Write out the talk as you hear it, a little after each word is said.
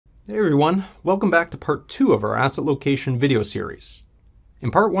Hey everyone, welcome back to part 2 of our asset location video series.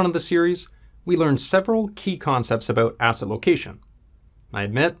 In part 1 of the series, we learned several key concepts about asset location. I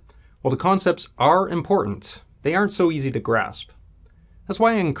admit, while the concepts are important, they aren't so easy to grasp. That's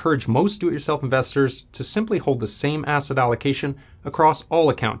why I encourage most do-it-yourself investors to simply hold the same asset allocation across all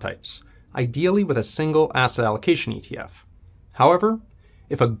account types, ideally with a single asset allocation ETF. However,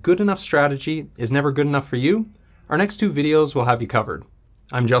 if a good enough strategy is never good enough for you, our next 2 videos will have you covered.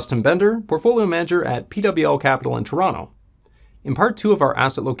 I'm Justin Bender, Portfolio Manager at PWL Capital in Toronto. In part 2 of our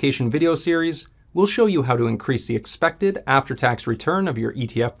asset location video series, we'll show you how to increase the expected after-tax return of your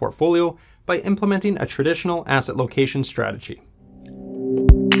ETF portfolio by implementing a traditional asset location strategy.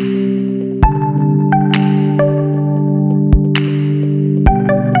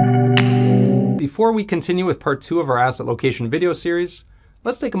 Before we continue with part 2 of our asset location video series,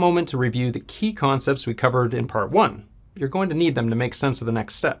 let's take a moment to review the key concepts we covered in part 1. You're going to need them to make sense of the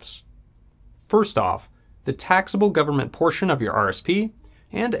next steps. First off, the taxable government portion of your RSP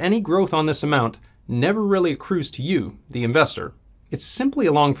and any growth on this amount never really accrues to you, the investor. It's simply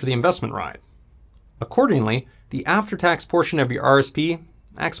along for the investment ride. Accordingly, the after-tax portion of your RSP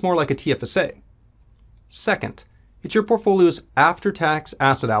acts more like a TFSA. Second, it's your portfolio's after-tax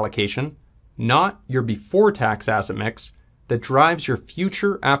asset allocation, not your before-tax asset mix, that drives your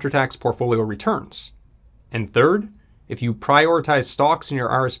future after-tax portfolio returns. And third, if you prioritize stocks in your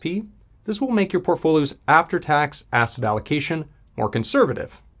RSP, this will make your portfolio's after-tax asset allocation more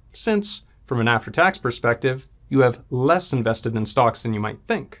conservative, since, from an after-tax perspective, you have less invested in stocks than you might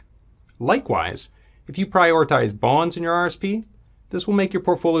think. Likewise, if you prioritize bonds in your RSP, this will make your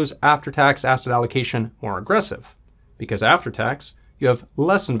portfolio's after-tax asset allocation more aggressive, because after tax, you have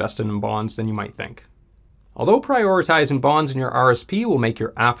less invested in bonds than you might think. Although prioritizing bonds in your RSP will make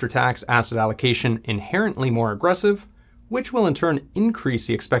your after-tax asset allocation inherently more aggressive, which will in turn increase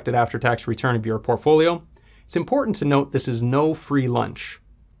the expected after-tax return of your portfolio, it's important to note this is no free lunch.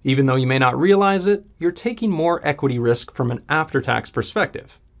 Even though you may not realize it, you're taking more equity risk from an after-tax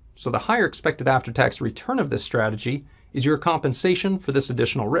perspective. So the higher expected after-tax return of this strategy is your compensation for this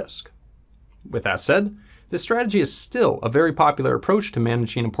additional risk. With that said, this strategy is still a very popular approach to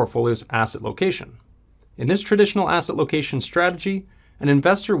managing a portfolio's asset location. In this traditional asset location strategy, an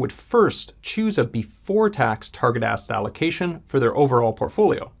investor would first choose a before-tax target asset allocation for their overall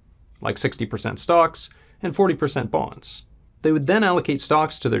portfolio, like 60% stocks and 40% bonds. They would then allocate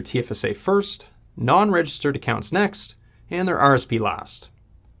stocks to their TFSA first, non-registered accounts next, and their RSP last.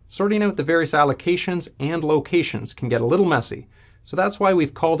 Sorting out the various allocations and locations can get a little messy, so that's why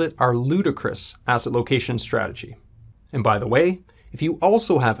we've called it our Ludicrous asset location strategy. And by the way, if you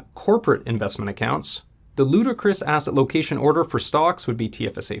also have corporate investment accounts, the Ludicrous asset location order for stocks would be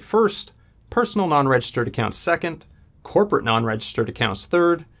TFSA first, personal non-registered accounts second, corporate non-registered accounts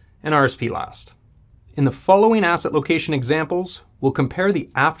third, and RSP last. In the following asset location examples, we'll compare the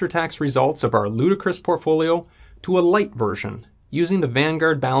after-tax results of our Ludicrous portfolio to a light version using the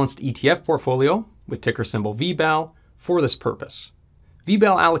Vanguard Balanced ETF portfolio with ticker symbol VBAL for this purpose.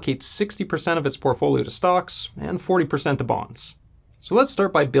 VBAL allocates 60% of its portfolio to stocks and 40% to bonds. So let's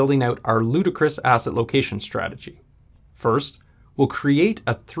start by building out our Ludicrous asset location strategy. First, we'll create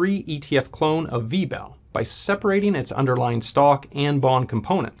a 3 ETF clone of VBAL by separating its underlying stock and bond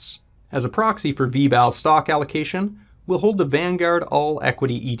components. As a proxy for VBAL's stock allocation, we'll hold the Vanguard All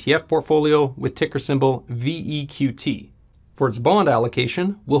Equity ETF portfolio with ticker symbol VEQT. For its bond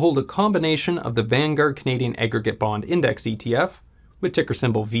allocation, we'll hold a combination of the Vanguard Canadian Aggregate Bond Index ETF with ticker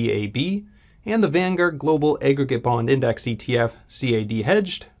symbol VAB and the Vanguard Global Aggregate Bond Index ETF CAD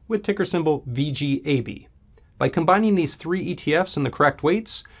Hedged with ticker symbol VGAB. By combining these 3 ETFs in the correct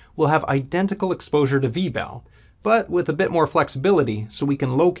weights, we'll have identical exposure to VBAL, but with a bit more flexibility so we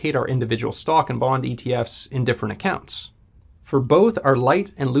can locate our individual stock and bond ETFs in different accounts. For both our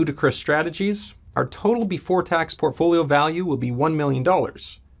light and Ludicrous strategies, our total before-tax portfolio value will be $1 million,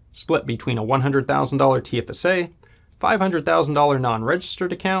 split between a $100,000 TFSA, $500,000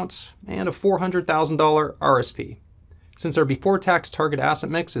 non-registered accounts, and a $400,000 RSP. Since our before-tax target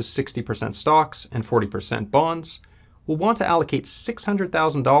asset mix is 60% stocks and 40% bonds, we'll want to allocate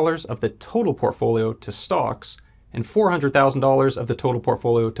 $600,000 of the total portfolio to stocks and $400,000 of the total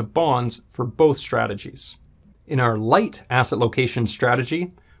portfolio to bonds for both strategies. In our light asset location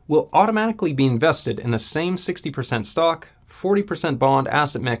strategy, we'll automatically be invested in the same 60% stock, 40% bond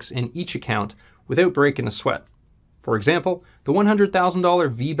asset mix in each account without breaking a sweat. For example, the $100,000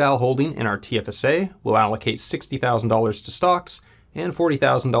 VBAL holding in our TFSA will allocate $60,000 to stocks and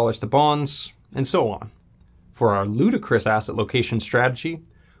 $40,000 to bonds, and so on. For our Ludicrous asset location strategy,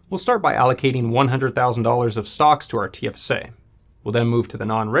 we'll start by allocating $100,000 of stocks to our TFSA. We'll then move to the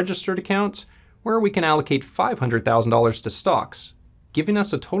non-registered account, where we can allocate $500,000 to stocks, giving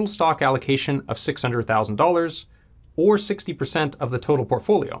us a total stock allocation of $600,000, or 60% of the total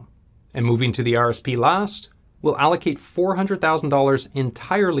portfolio. And moving to the RSP last, we'll allocate $400,000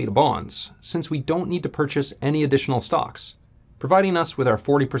 entirely to bonds, since we don't need to purchase any additional stocks, providing us with our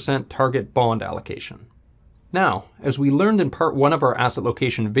 40% target bond allocation. Now, as we learned in part 1 of our asset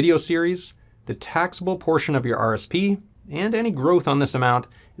location video series, the taxable portion of your RSP, and any growth on this amount,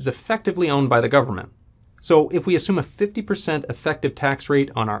 is effectively owned by the government. So if we assume a 50% effective tax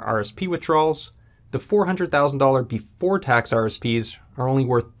rate on our RSP withdrawals, the $400,000 before tax RSPs are only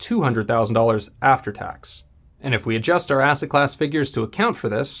worth $200,000 after tax. And if we adjust our asset class figures to account for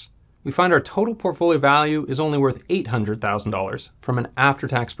this, we find our total portfolio value is only worth $800,000 from an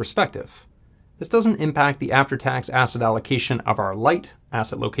after-tax perspective. This doesn't impact the after-tax asset allocation of our light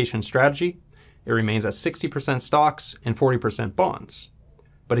asset location strategy. It remains at 60% stocks and 40% bonds.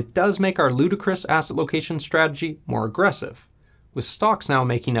 But it does make our Ludicrous asset location strategy more aggressive, with stocks now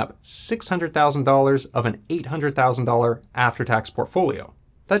making up $600,000 of an $800,000 after-tax portfolio.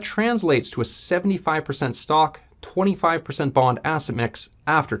 That translates to a 75% stock, 25% bond asset mix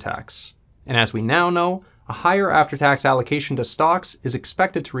after tax. And as we now know, a higher after-tax allocation to stocks is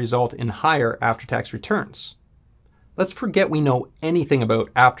expected to result in higher after-tax returns. Let's forget we know anything about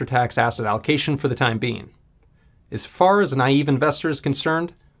after-tax asset allocation for the time being. As far as a naive investor is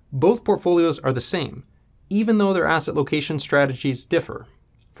concerned, both portfolios are the same, even though their asset location strategies differ.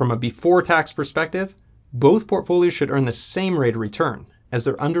 From a before-tax perspective, both portfolios should earn the same rate of return, as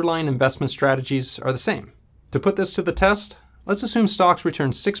their underlying investment strategies are the same. To put this to the test, let's assume stocks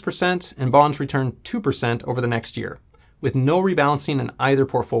return 6% and bonds return 2% over the next year, with no rebalancing in either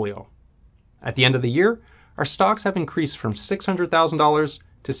portfolio. At the end of the year, our stocks have increased from $600,000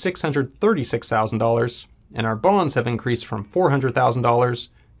 to $636,000, and our bonds have increased from $400,000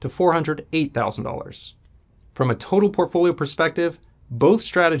 to $408,000. From a total portfolio perspective, both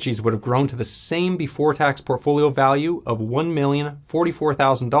strategies would have grown to the same before-tax portfolio value of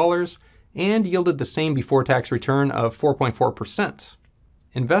 $1,044,000 and yielded the same before-tax return of 4.4%.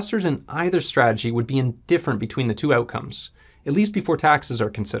 Investors in either strategy would be indifferent between the two outcomes, at least before taxes are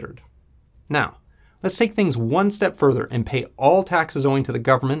considered. Now, let's take things one step further and pay all taxes owing to the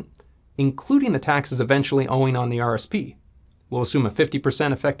government, including the taxes eventually owing on the RSP. We'll assume a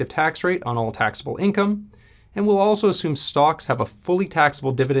 50% effective tax rate on all taxable income, and we'll also assume stocks have a fully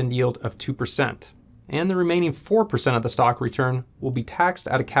taxable dividend yield of 2%, and the remaining 4% of the stock return will be taxed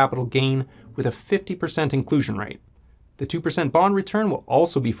at a capital gain with a 50% inclusion rate. The 2% bond return will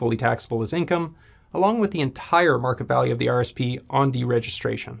also be fully taxable as income, along with the entire market value of the RSP on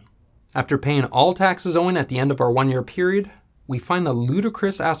deregistration. After paying all taxes owing at the end of our 1-year period, we find the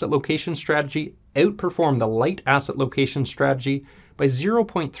Ludicrous asset location strategy outperformed the light asset location strategy by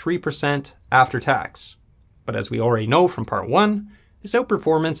 0.3% after tax. But as we already know from part 1, this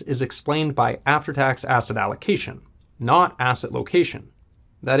outperformance is explained by after-tax asset allocation, not asset location.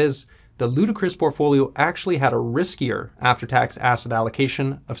 That is, the Ludicrous portfolio actually had a riskier after-tax asset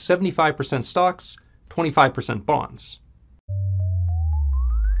allocation of 75% stocks, 25% bonds.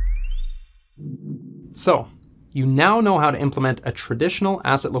 So, you now know how to implement a traditional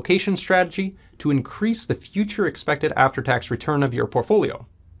asset location strategy to increase the future expected after-tax return of your portfolio.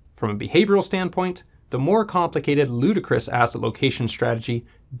 From a behavioral standpoint, the more complicated Ludicrous asset location strategy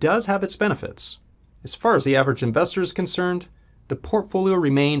does have its benefits. As far as the average investor is concerned, the portfolio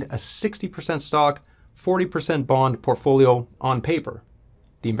remained a 60% stock, 40% bond portfolio on paper.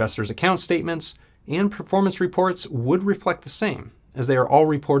 The investor's account statements and performance reports would reflect the same, as they are all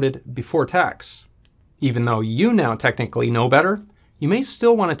reported before tax. Even though you now technically know better, you may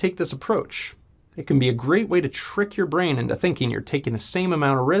still want to take this approach. It can be a great way to trick your brain into thinking you're taking the same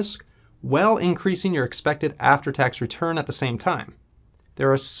amount of risk while increasing your expected after-tax return at the same time.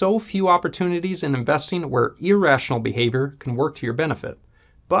 There are so few opportunities in investing where irrational behavior can work to your benefit,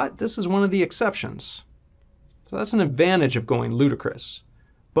 but this is one of the exceptions. So that's an advantage of going ludicrous.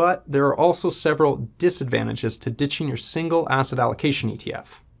 But there are also several disadvantages to ditching your single asset allocation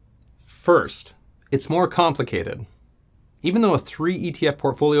ETF. First, it's more complicated. Even though a 3 ETF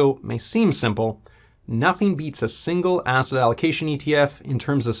portfolio may seem simple, nothing beats a single asset allocation ETF in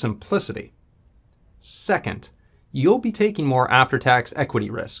terms of simplicity. Second, you'll be taking more after-tax equity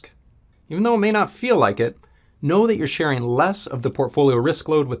risk. Even though it may not feel like it, know that you're sharing less of the portfolio risk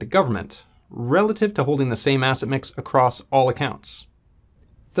load with the government relative to holding the same asset mix across all accounts.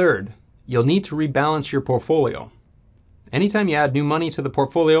 Third, you'll need to rebalance your portfolio. Anytime you add new money to the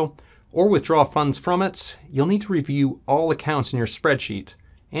portfolio or withdraw funds from it, you'll need to review all accounts in your spreadsheet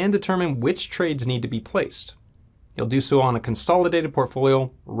and determine which trades need to be placed. You'll do so on a consolidated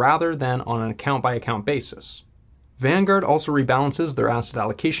portfolio rather than on an account-by-account basis. Vanguard also rebalances their asset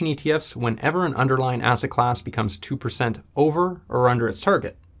allocation ETFs whenever an underlying asset class becomes 2% over or under its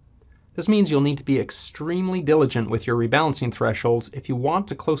target. This means you'll need to be extremely diligent with your rebalancing thresholds if you want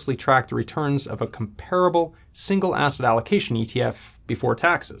to closely track the returns of a comparable single asset allocation ETF before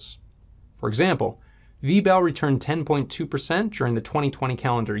taxes. For example, VBAL returned 10.2% during the 2020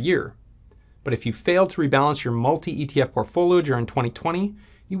 calendar year. But if you failed to rebalance your multi-ETF portfolio during 2020,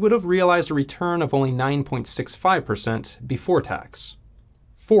 you would have realized a return of only 9.65% before tax.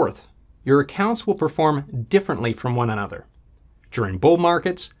 Fourth, your accounts will perform differently from one another. During bull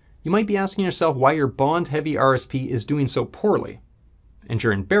markets, you might be asking yourself why your bond-heavy RSP is doing so poorly. And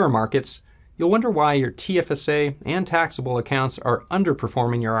during bear markets, you'll wonder why your TFSA and taxable accounts are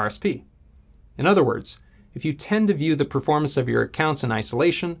underperforming your RSP. In other words, if you tend to view the performance of your accounts in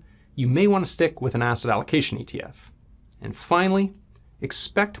isolation, you may want to stick with an asset allocation ETF. And finally,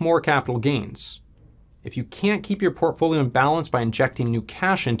 expect more capital gains. If you can't keep your portfolio in balance by injecting new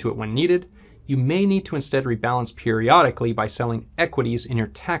cash into it when needed, you may need to instead rebalance periodically by selling equities in your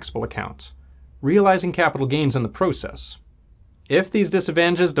taxable account, realizing capital gains in the process. If these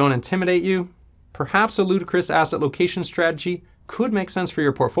disadvantages don't intimidate you, perhaps a Ludicrous asset location strategy could make sense for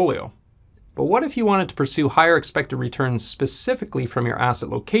your portfolio. But what if you wanted to pursue higher expected returns specifically from your asset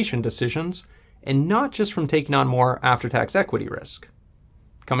location decisions and not just from taking on more after-tax equity risk?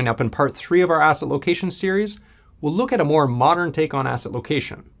 Coming up in part 3 of our asset location series, we'll look at a more modern take on asset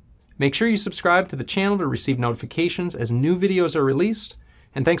location. Make sure you subscribe to the channel to receive notifications as new videos are released,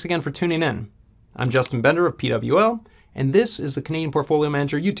 and thanks again for tuning in. I'm Justin Bender of PWL, and this is the Canadian Portfolio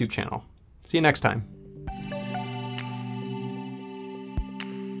Manager YouTube channel. See you next time.